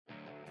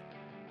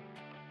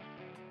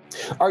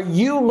Are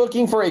you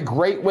looking for a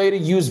great way to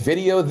use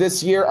video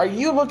this year? Are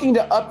you looking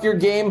to up your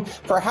game?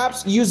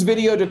 Perhaps use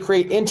video to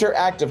create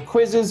interactive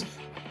quizzes,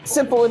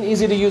 simple and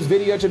easy to use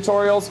video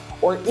tutorials,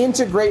 or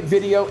integrate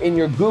video in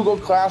your Google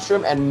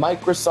Classroom and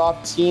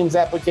Microsoft Teams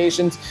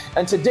applications.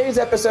 And today's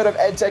episode of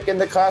EdTech in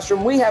the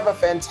Classroom, we have a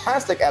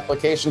fantastic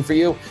application for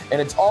you, and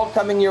it's all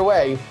coming your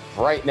way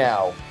right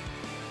now.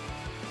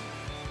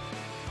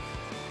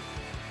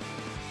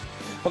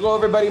 Hello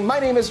everybody, my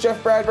name is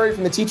Jeff Bradbury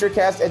from the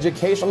TeacherCast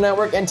Educational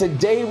Network, and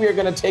today we are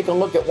going to take a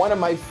look at one of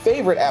my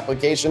favorite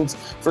applications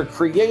for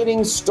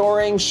creating,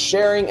 storing,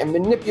 sharing, and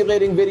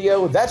manipulating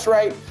video. That's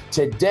right,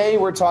 today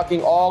we're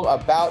talking all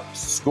about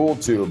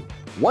SchoolTube.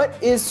 What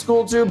is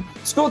SchoolTube?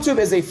 SchoolTube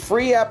is a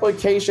free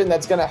application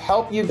that's going to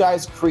help you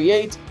guys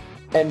create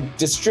and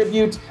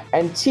distribute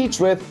and teach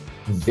with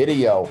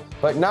video,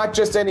 but not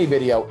just any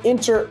video,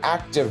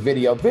 interactive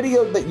video,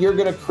 video that you're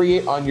going to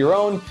create on your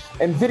own,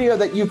 and video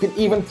that you can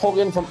even pull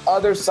in from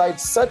other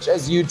sites such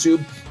as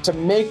YouTube to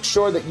make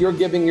sure that you're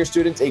giving your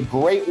students a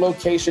great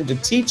location to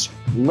teach,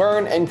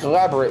 learn, and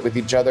collaborate with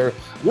each other.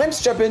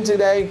 Let's jump in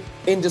today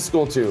into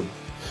SchoolTube.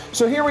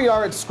 So here we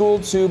are at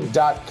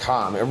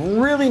SchoolTube.com, a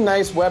really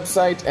nice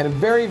website and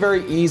very,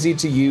 very easy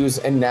to use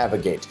and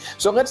navigate.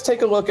 So let's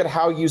take a look at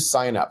how you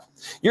sign up.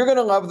 You're going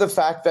to love the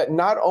fact that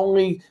not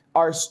only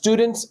are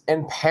students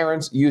and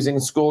parents using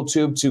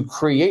SchoolTube to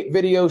create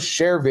videos,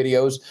 share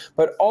videos,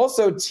 but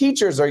also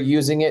teachers are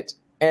using it.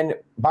 And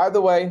by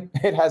the way,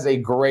 it has a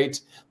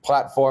great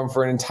platform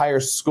for an entire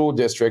school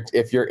district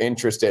if you're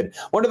interested.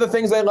 One of the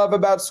things I love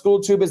about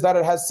SchoolTube is that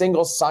it has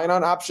single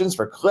sign-on options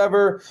for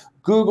Clever,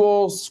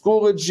 Google,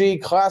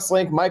 Schoology,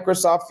 ClassLink,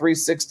 Microsoft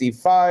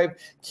 365,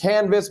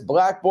 Canvas,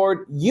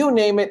 Blackboard, you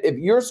name it. If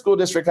your school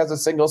district has a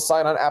single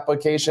sign-on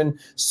application,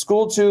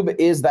 SchoolTube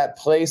is that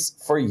place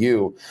for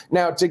you.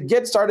 Now, to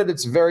get started,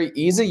 it's very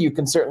easy. You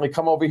can certainly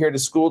come over here to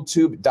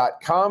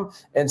SchoolTube.com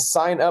and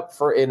sign up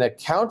for an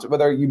account,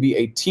 whether you be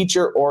a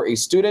teacher or a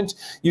student.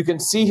 You can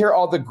see here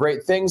all the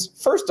great things.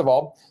 First of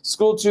all,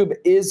 SchoolTube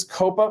is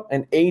COPA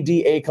and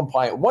ADA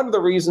compliant. One of the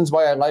reasons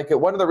why I like it,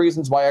 one of the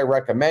reasons why I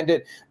recommend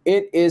it,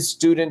 it is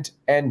student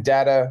and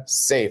data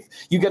safe.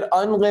 You get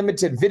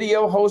unlimited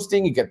video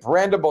hosting, you get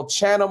brandable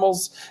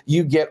channels,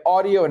 you get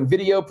audio and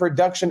video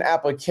production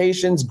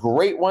applications,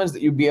 great ones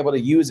that you'd be able to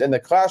use in the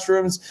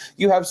classrooms.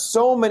 You have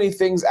so many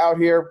things out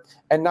here.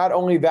 And not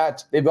only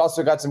that, they've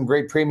also got some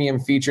great premium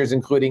features,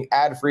 including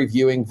ad-free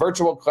viewing,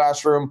 virtual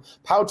classroom,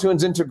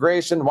 Powtoons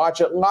integration, watch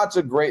it, lots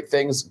of great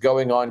things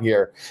going on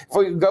here. If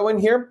we go in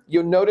here,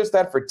 you'll notice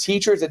that for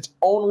teachers, it's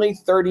only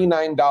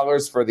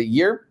 $39 for the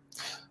year.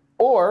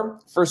 Or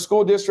for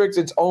school districts,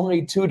 it's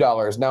only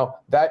 $2. Now,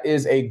 that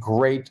is a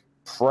great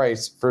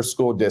price for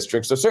school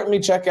districts. So certainly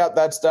check out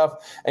that stuff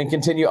and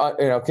continue,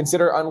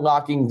 consider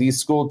unlocking the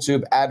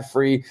SchoolTube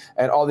ad-free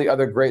and all the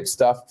other great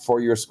stuff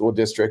for your school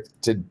district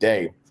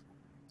today.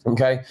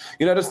 Okay,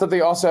 you notice that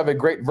they also have a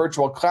great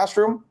virtual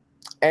classroom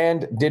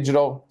and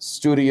digital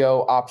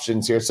studio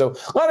options here. So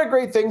a lot of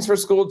great things for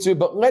SchoolTube,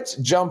 but let's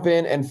jump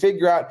in and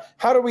figure out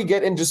how do we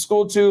get into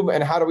SchoolTube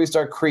and how do we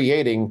start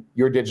creating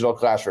your digital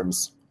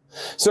classrooms.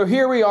 So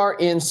here we are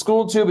in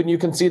SchoolTube, and you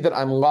can see that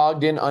I'm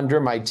logged in under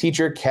my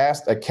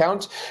TeacherCast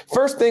account.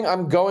 First thing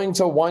I'm going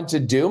to want to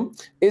do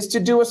is to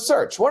do a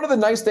search. One of the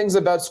nice things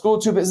about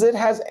SchoolTube is it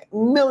has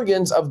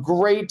millions of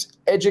great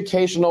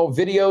educational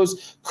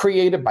videos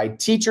created by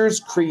teachers,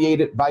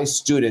 created by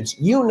students.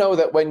 You know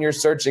that when you're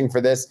searching for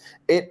this,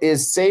 it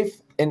is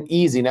safe and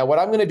easy. Now, what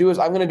I'm going to do is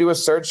I'm going to do a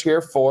search here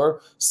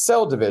for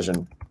cell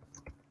division.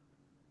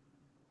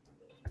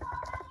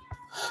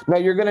 Now,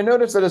 you're going to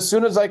notice that as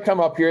soon as I come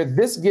up here,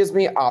 this gives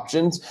me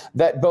options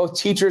that both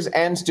teachers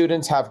and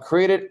students have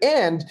created.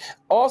 And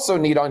also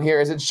neat on here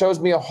is it shows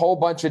me a whole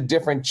bunch of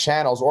different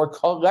channels or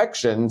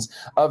collections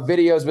of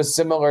videos with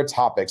similar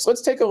topics.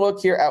 Let's take a look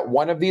here at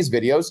one of these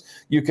videos.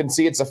 You can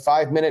see it's a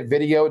 5-minute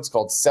video. It's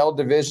called Cell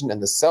Division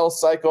and the Cell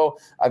Cycle.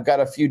 I've got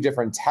a few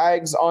different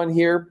tags on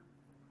here.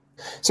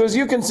 So as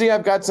you can see,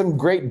 I've got some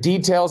great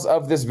details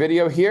of this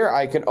video here.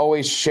 I can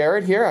always share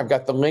it here. I've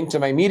got the link to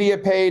my media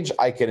page.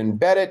 I can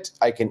embed it.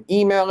 I can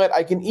email it.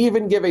 I can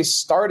even give a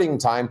starting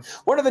time.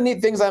 One of the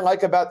neat things I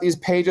like about these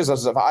pages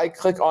is if I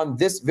click on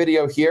this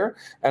video here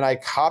and I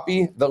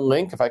copy the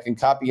link, if I can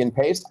copy and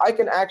paste, I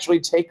can actually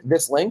take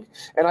this link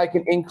and I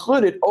can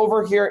include it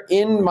over here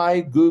in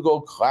my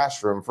Google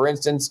Classroom. For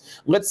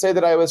instance, let's say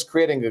that I was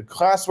creating a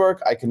classwork.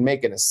 I can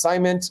make an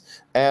assignment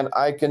and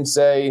I can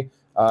say,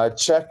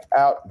 check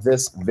out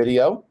this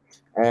video.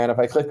 And if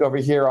I click over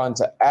here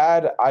onto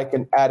add, I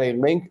can add a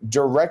link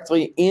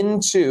directly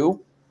into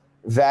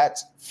that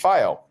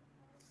file.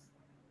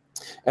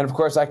 And of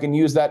course, I can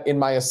use that in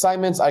my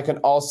assignments. I can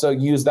also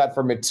use that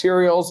for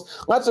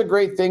materials. Lots of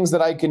great things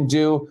that I can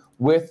do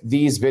with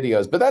these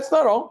videos. But that's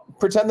not all.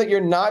 Pretend that you're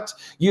not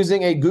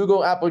using a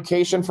Google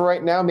application for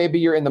right now. Maybe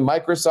you're in the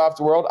Microsoft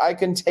world. I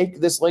can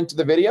take this link to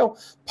the video,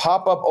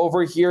 pop up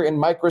over here in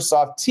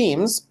Microsoft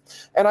Teams,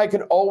 and I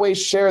can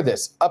always share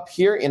this. Up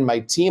here in my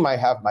team, I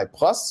have my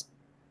plus.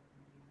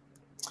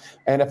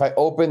 And if I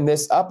open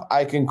this up,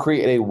 I can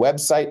create a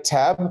website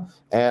tab,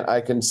 and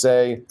I can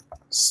say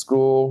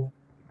SchoolTube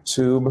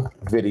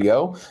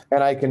Video,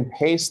 and I can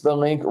paste the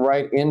link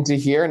right into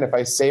here. And if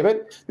I save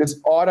it, this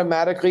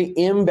automatically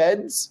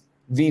embeds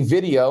the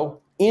video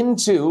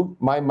into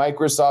my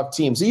Microsoft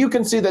Teams. So you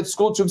can see that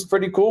SchoolTube's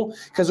pretty cool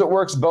because it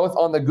works both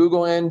on the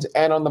Google end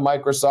and on the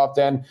Microsoft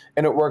end,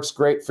 and it works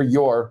great for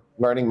your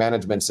learning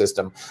management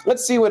system.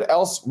 Let's see what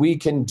else we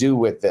can do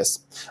with this.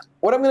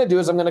 What I'm going to do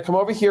is I'm going to come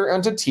over here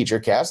onto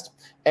TeacherCast,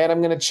 and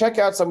I'm going to check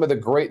out some of the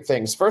great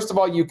things. First of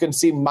all, you can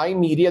see my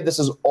media. This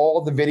is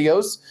all the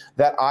videos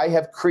that I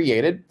have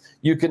created.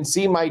 You can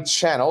see my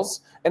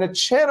channels. And a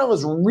channel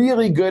is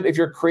really good if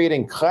you're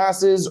creating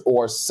classes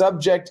or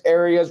subject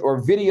areas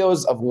or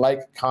videos of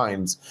like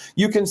kinds.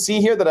 You can see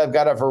here that I've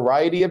got a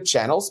variety of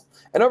channels.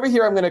 And over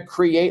here, I'm going to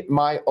create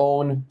my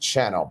own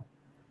channel.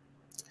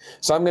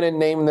 So I'm going to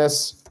name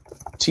this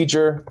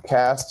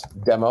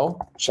TeacherCast Demo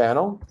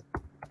Channel.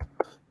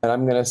 And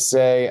I'm going to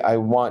say, I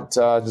want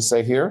to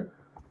say here,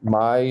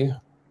 my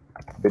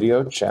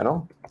video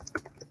channel.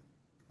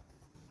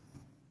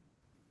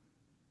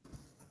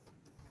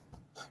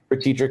 For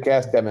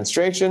TeacherCast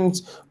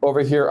demonstrations, over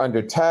here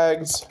under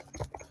tags,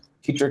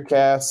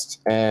 TeacherCast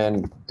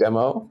and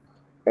demo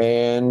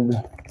and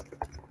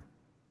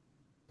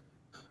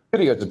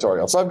video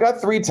tutorial. So I've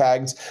got 3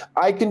 tags.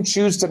 I can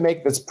choose to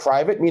make this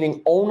private,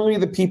 meaning only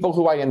the people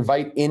who I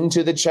invite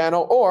into the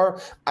channel,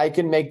 or I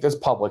can make this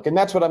public. And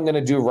that's what I'm going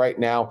to do right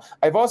now.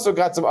 I've also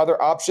got some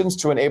other options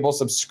to enable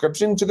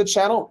subscription to the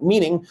channel,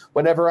 meaning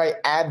whenever I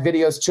add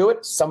videos to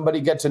it, somebody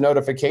gets a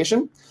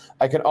notification.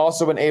 I can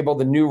also enable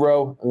the new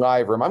row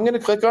live room. I'm going to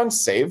click on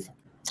save.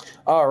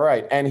 All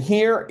right, and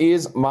here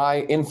is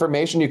my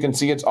information. You can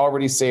see it's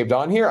already saved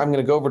on here. I'm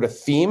going to go over to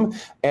theme,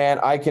 and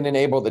I can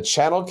enable the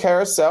channel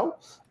carousel.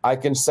 I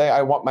can say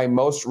I want my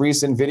most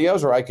recent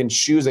videos, or I can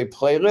choose a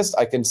playlist.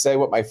 I can say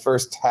what my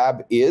first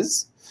tab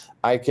is.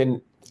 I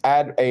can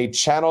add a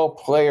channel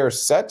player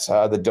set,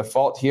 the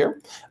default here.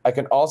 I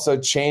can also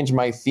change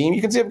my theme.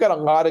 You can see I've got a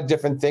lot of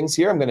different things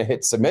here. I'm going to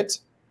hit submit.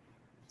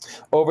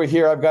 Over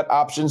here, I've got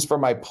options for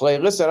my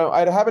playlist.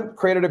 I haven't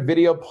created a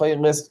video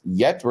playlist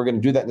yet. We're going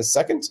to do that in a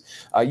second.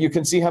 You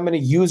can see how many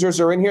users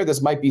are in here. This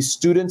might be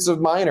students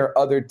of mine or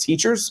other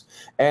teachers.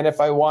 And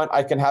if I want,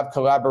 I can have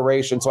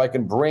collaboration. So I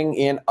can bring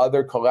in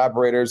other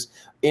collaborators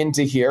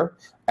into here,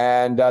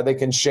 and they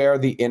can share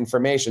the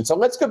information. So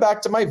let's go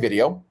back to my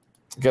video.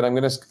 Again, I'm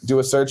going to do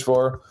a search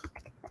for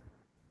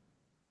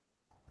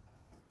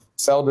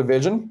cell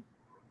division.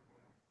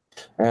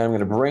 And I'm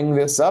going to bring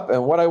this up.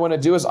 And what I want to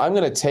do is I'm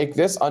going to take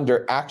this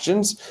under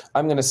actions.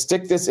 I'm going to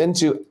stick this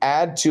into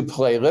add to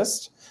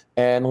playlist.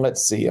 And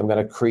let's see, I'm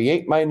going to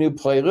create my new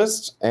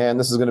playlist. And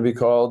this is going to be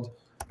called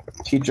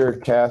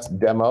TeacherCast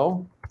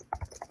Demo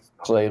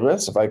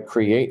Playlist. If I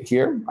create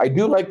here, I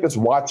do like this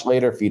watch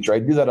later feature. I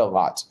do that a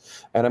lot.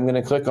 And I'm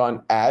going to click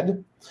on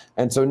add.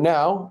 And so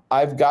now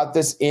I've got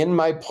this in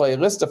my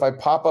playlist. If I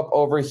pop up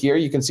over here,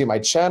 you can see my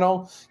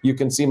channel. You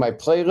can see my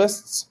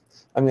playlists.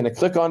 I'm going to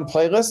click on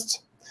playlist.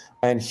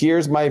 And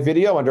here's my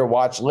video under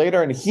watch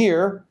later, and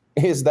here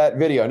is that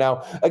video.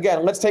 Now,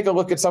 again, let's take a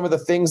look at some of the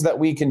things that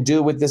we can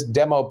do with this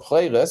demo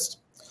playlist.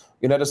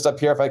 You notice up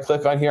here, if I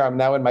click on here, I'm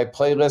now in my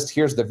playlist.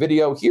 Here's the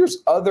video. Here's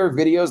other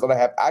videos that I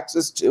have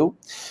access to.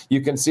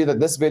 You can see that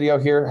this video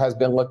here has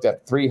been looked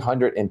at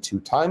 302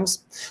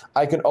 times.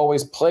 I can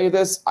always play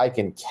this. I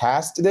can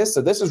cast this.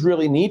 So this is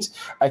really neat.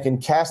 I can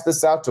cast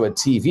this out to a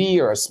TV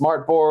or a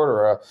smart board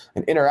or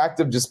an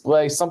interactive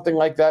display, something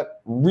like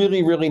that.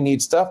 Really, really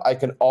neat stuff. I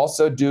can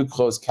also do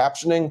closed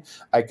captioning.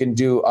 I can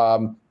do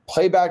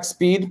playback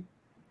speed,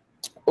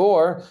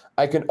 or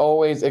I can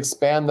always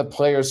expand the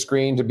player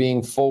screen to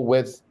being full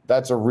width.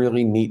 That's a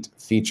really neat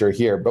feature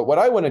here. But what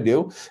I want to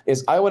do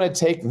is I want to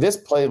take this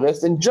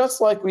playlist, and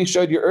just like we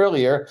showed you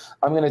earlier,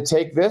 I'm going to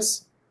take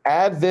this,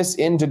 add this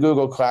into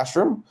Google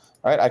Classroom.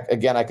 All right,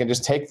 again, I can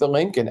just take the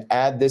link and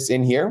add this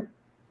in here.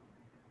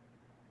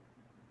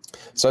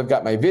 So I've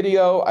got my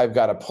video, I've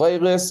got a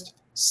playlist,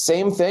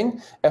 same thing.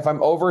 If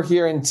I'm over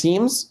here in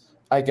Teams,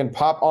 I can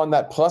pop on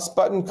that plus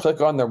button, click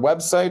on their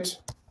website,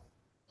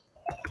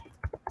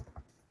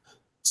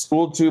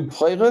 SchoolTube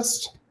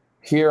playlist,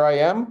 here I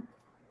am.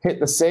 Hit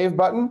the save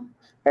button,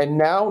 and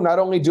now not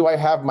only do I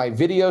have my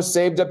video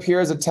saved up here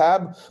as a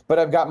tab, but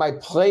I've got my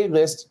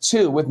playlist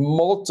too with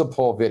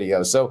multiple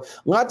videos. So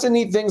lots of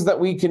neat things that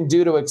we can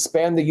do to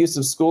expand the use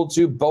of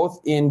SchoolTube both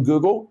in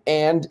Google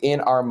and in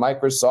our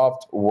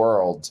Microsoft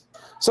world.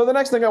 So the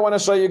next thing I want to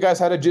show you guys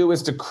how to do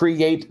is to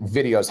create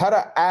videos, how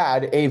to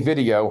add a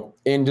video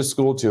into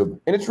SchoolTube.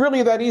 And it's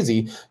really that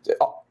easy.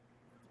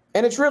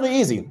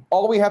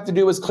 All we have to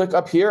do is click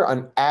up here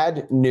on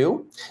Add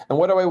New. And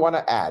what do I want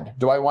to add?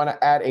 Do I want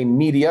to add a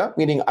media,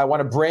 meaning I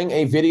want to bring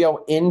a video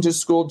into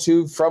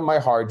SchoolTube from my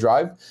hard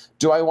drive?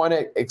 Do I want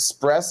to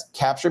express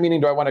capture,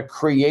 meaning do I want to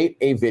create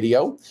a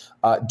video?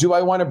 Do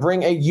I want to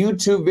bring a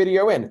YouTube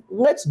video in?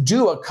 Let's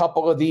do a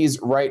couple of these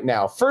right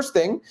now. First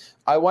thing,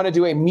 I want to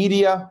do a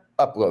media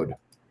upload.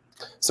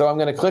 So I'm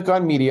going to click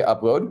on media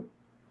upload.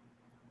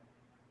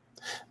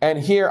 And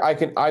here I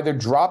can either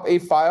drop a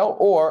file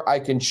or I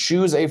can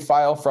choose a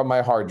file from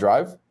my hard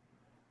drive.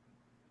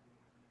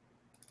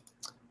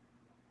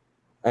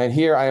 And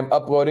here I am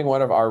uploading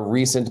one of our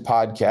recent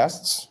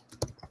podcasts.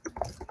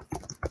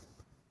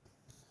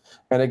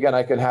 And again,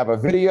 I can have a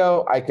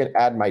video, I can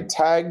add my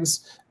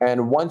tags,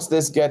 and once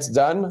this gets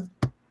done,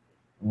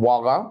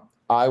 voila,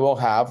 I will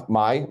have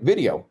my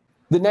video.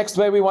 The next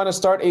way we want to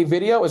start a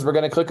video is we're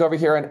going to click over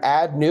here and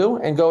add new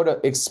and go to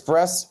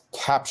express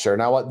capture.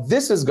 Now what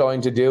this is going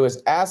to do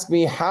is ask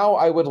me how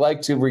I would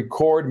like to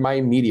record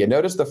my media.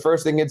 Notice the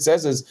first thing it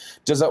says is,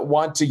 does it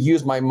want to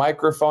use my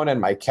microphone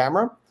and my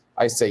camera?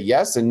 I say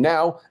yes, and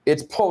now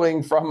it's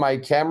pulling from my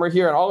camera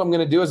here, and all I'm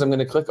going to do is I'm going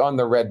to click on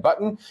the red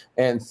button,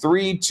 and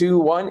 3, 2,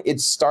 1,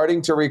 it's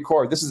starting to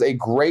record. This is a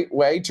great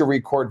way to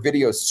record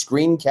video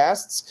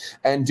screencasts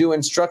and do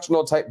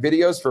instructional type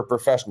videos for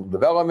professional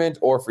development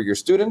or for your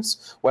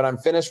students. When I'm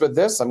finished with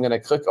this, I'm going to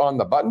click on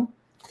the button,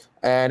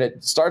 and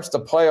it starts to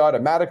play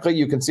automatically.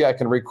 You can see I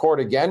can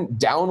record again,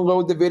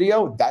 download the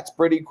video. That's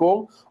pretty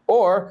cool.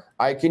 Or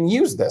I can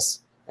use this,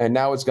 and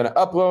now it's going to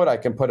upload. I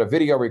can put a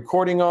video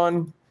recording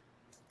on.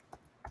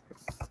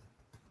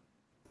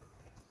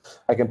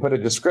 I can put a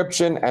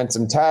description and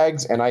some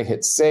tags, and I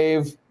hit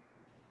save.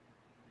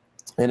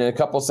 And in a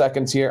couple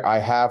seconds here, I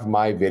have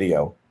my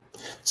video.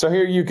 So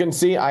here you can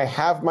see I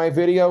have my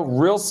video.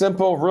 Real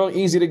simple, real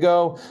easy to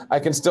go. I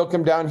can still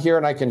come down here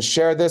and I can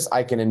share this.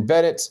 I can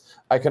embed it.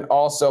 I can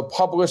also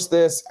publish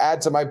this,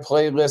 add to my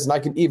playlist, and I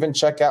can even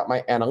check out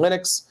my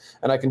analytics.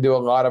 And I can do a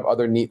lot of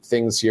other neat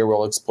things here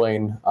we'll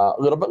explain a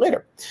little bit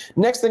later.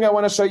 Next thing I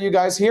want to show you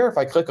guys here, if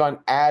I click on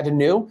Add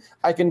New,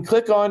 I can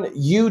click on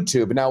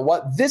YouTube. Now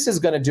what this is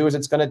going to do is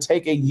it's going to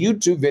take a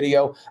YouTube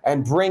video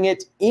and bring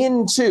it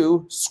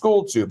into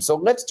SchoolTube. So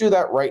let's do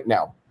that right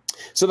now.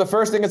 So the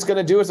first thing it's going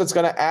to do is it's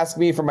going to ask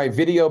me for my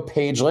video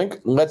page link.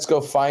 Let's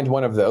go find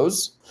one of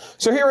those.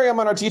 So here I am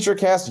on our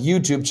TeacherCast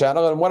YouTube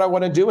channel, and what I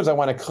want to do is I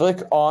want to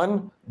click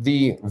on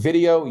the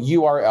video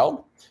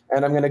URL,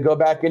 and I'm going to go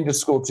back into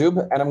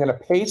SchoolTube, and I'm going to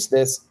paste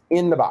this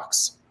in the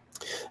box.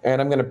 And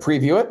I'm going to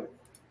preview it.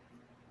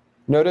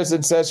 Notice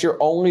it says here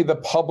only the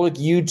public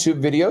YouTube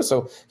video.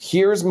 So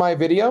here's my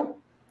video.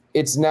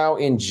 It's now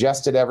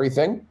ingested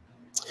everything.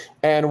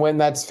 And when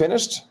that's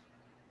finished,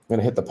 I'm going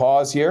to hit the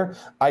pause here.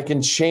 I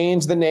can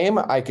change the name.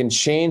 I can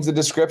change the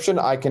description.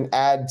 I can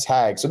add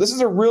tags. So this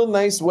is a real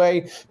nice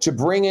way to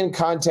bring in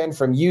content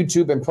from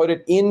YouTube and put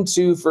it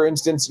into, for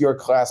instance, your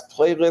class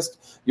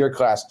playlist, your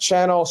class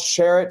channel,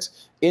 share it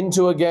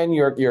into, again,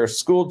 your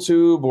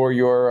SchoolTube or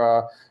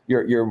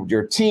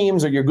your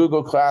Teams or your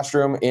Google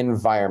Classroom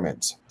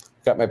environment.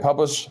 Got my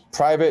publish,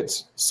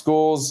 private,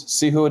 schools,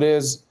 see who it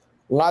is.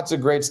 Lots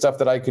of great stuff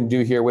that I can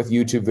do here with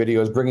YouTube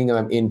videos, bringing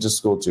them into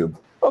SchoolTube.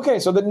 Okay,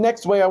 so the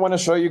next way I want to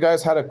show you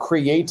guys how to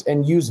create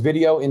and use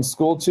video in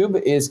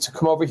SchoolTube is to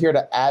come over here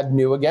to Add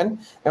New again,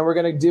 and we're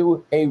going to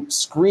do a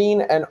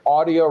screen and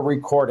audio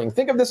recording.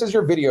 Think of this as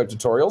your video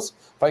tutorials.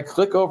 If I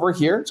click over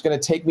here, it's going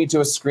to take me to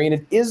a screen.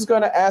 It is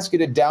going to ask you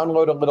to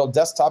download a little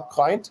desktop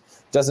client.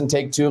 Doesn't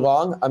take too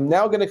long. I'm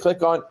now going to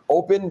click on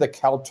Open the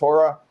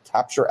Kaltura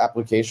Capture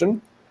application.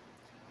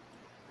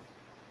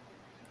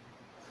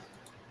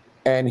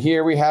 And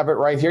here we have it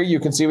right here. You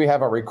can see we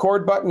have a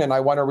record button, and I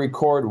want to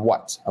record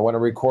what? I want to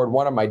record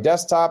one of my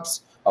desktops,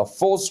 a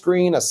full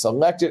screen, a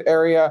selected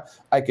area.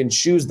 I can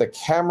choose the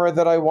camera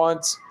that I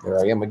want. There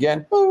I am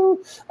again.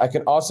 Woo. I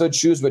can also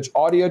choose which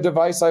audio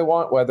device I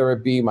want, whether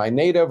it be my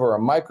native or a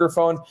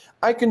microphone.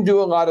 I can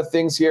do a lot of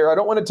things here. I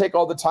don't want to take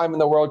all the time in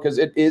the world because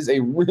it is a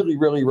really,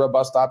 really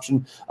robust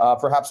option.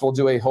 Perhaps we'll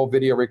do a whole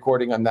video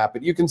recording on that.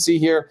 But you can see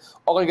here,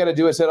 all I got to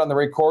do is hit on the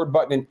record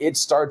button, and it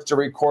starts to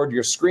record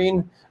your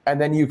screen. And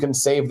then you can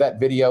save that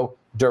video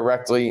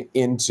directly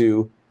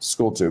into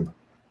SchoolTube.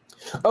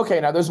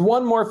 Okay, now there's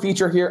one more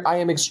feature here I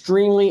am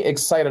extremely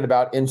excited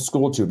about in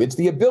SchoolTube. It's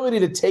the ability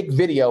to take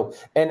video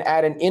and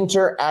add an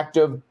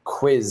interactive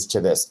quiz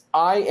to this.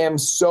 I am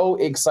so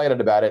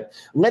excited about it.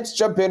 Let's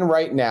jump in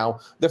right now.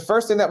 The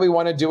first thing that we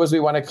want to do is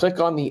we want to click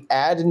on the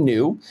Add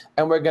New,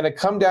 and we're going to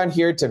come down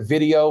here to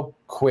Video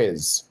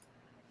Quiz.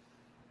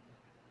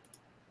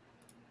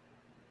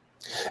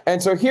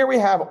 And so here we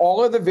have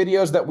all of the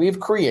videos that we've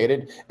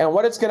created, and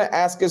what it's going to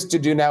ask us to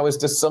do now is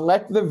to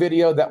select the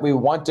video that we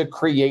want to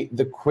create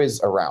the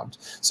quiz around.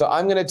 So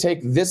I'm going to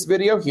take this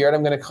video here, and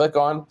I'm going to click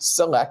on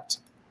Select.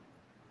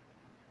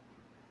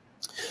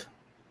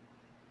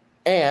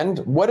 And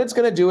what it's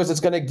going to do is it's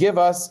going to give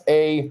us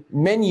a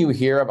menu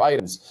here of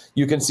items.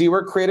 You can see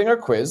we're creating our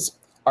quiz.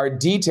 Our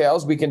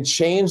details, we can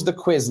change the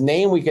quiz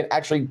name. We can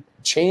actually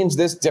change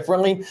this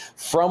differently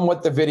from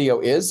what the video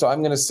is. So I'm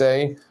going to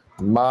say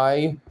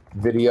my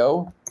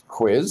video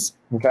quiz.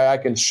 Okay, I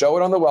can show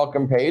it on the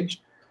welcome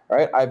page. All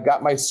right, I've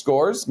got my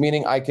scores,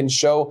 meaning I can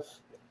show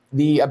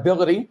the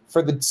ability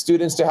for the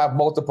students to have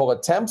multiple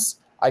attempts.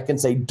 I can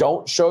say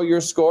don't show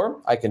your score.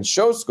 I can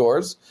show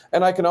scores,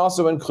 and I can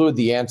also include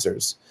the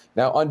answers.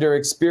 Now under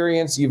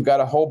experience, you've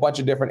got a whole bunch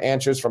of different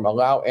answers, from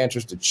allow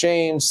answers to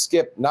change,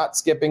 skip, not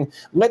skipping.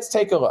 Let's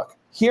take a look.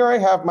 here I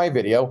have my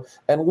video,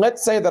 and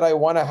let's say that I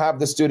want to have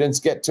the students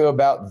get to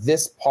about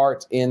this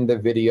part in the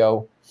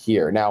video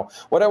here. Now,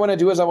 what I want to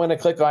do is I want to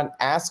click on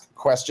Ask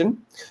Question,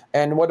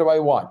 and what do I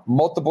want?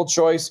 Multiple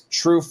choice,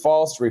 true,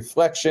 false,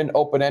 reflection,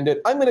 open-ended.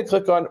 I'm going to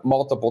click on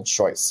multiple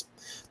choice.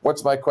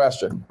 What's my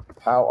question?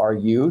 How are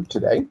you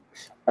today?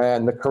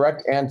 And the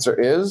correct answer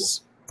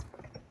is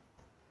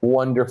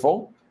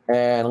wonderful.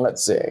 And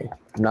let's see,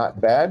 not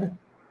bad.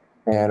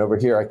 And over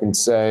here I can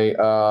say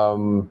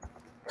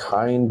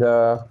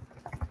kinda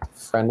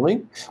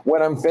friendly.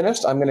 When I'm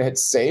finished, I'm going to hit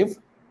save.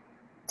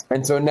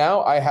 And so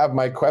now I have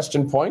my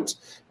question point.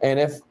 And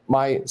if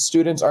my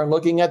students are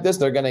looking at this,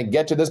 they're going to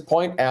get to this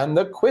point and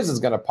the quiz is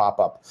going to pop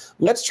up.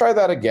 Let's try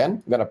that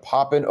again. I'm going to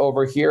pop in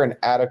over here and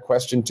add a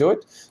question to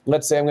it.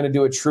 Let's say I'm going to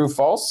do a true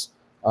false.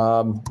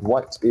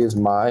 What is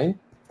my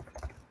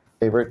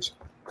favorite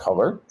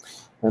color?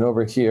 And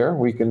over here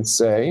we can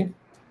say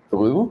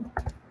blue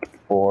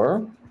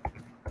or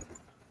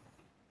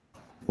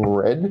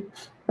red.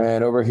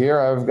 And over here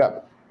I've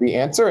got the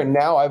answer, and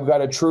now I've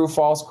got a true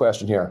false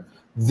question here.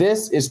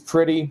 This is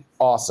pretty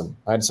awesome.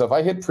 All right, so if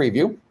I hit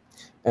preview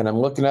and I'm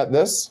looking at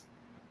this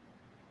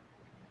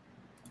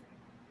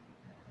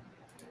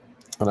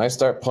and I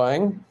start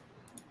playing,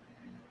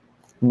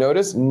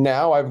 notice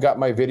now I've got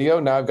my video,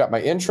 now I've got my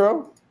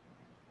intro,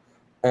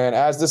 and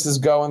as this is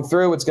going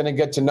through, it's going to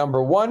get to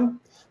number 1,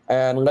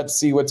 and let's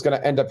see what's going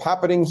to end up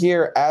happening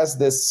here as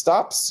this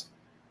stops.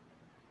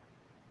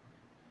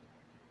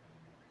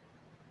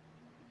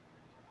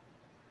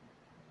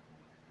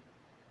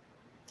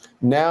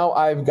 Now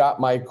I've got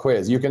my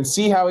quiz. You can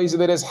see how easy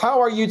that is. How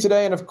are you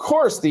today? And of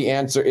course, the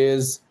answer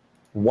is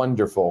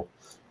wonderful.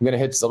 I'm going to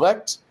hit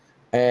select,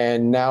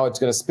 and now it's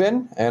going to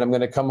spin, and I'm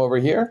going to come over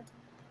here.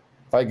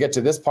 If I get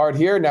to this part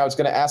here, now it's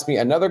going to ask me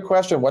another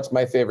question. What's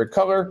my favorite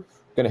color?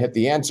 I'm going to hit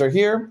the answer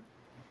here.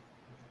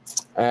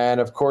 And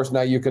of course,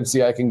 now you can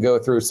see I can go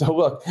through. So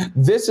look,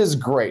 this is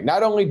great.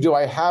 Not only do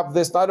I have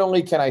this, not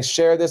only can I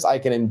share this, I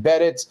can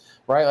embed it,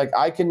 right? Like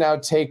I can now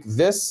take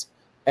this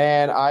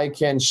and I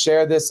can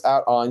share this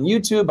out on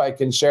YouTube. I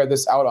can share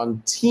this out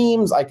on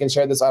Teams. I can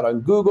share this out on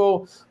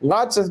Google.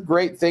 Lots of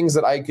great things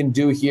that I can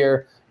do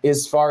here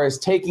as far as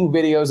taking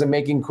videos and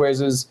making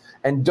quizzes.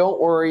 And don't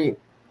worry,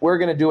 we're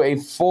going to do a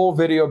full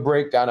video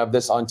breakdown of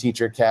this on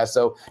TeacherCast.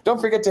 So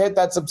don't forget to hit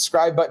that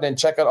subscribe button and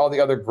check out all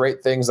the other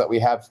great things that we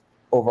have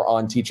over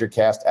on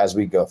TeacherCast as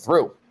we go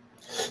through.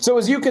 So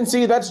as you can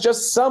see, that's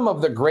just some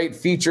of the great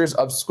features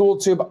of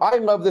SchoolTube. I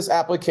love this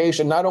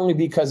application, not only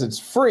because it's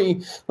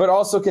free, but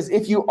also because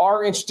if you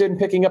are interested in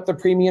picking up the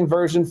premium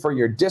version for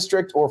your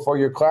district or for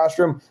your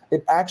classroom,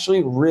 it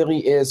actually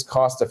really is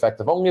cost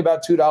effective. Only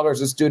about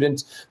 $2 a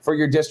student for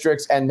your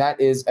districts, and that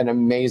is an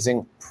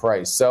amazing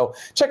price. So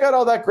check out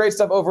all that great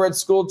stuff over at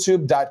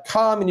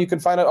SchoolTube.com, and you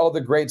can find out all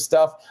the great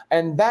stuff.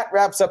 And that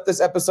wraps up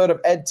this episode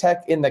of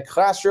EdTech in the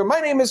Classroom. My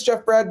name is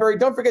Jeff Bradbury.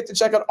 Don't forget to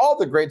check out all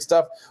the great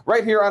stuff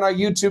right here on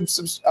our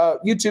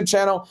YouTube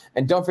channel,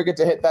 and don't forget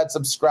to hit that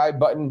subscribe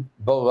button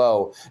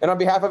below. And on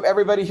behalf of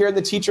everybody here in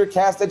the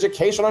TeacherCast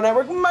Educational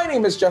Network, my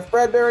name is Jeff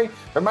Bradbury,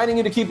 reminding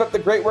you to keep up the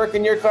great work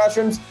in your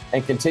classrooms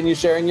and continue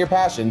sharing your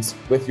passions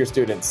with your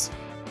students.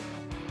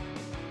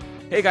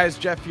 Hey guys,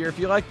 Jeff here. If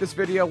you like this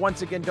video,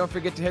 once again, don't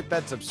forget to hit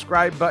that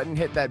subscribe button,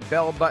 hit that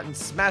bell button,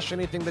 smash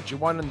anything that you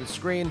want on the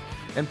screen,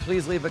 and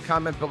please leave a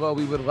comment below.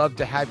 We would love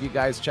to have you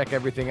guys check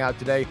everything out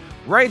today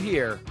right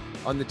here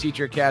on the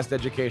TeacherCast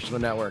Educational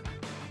Network.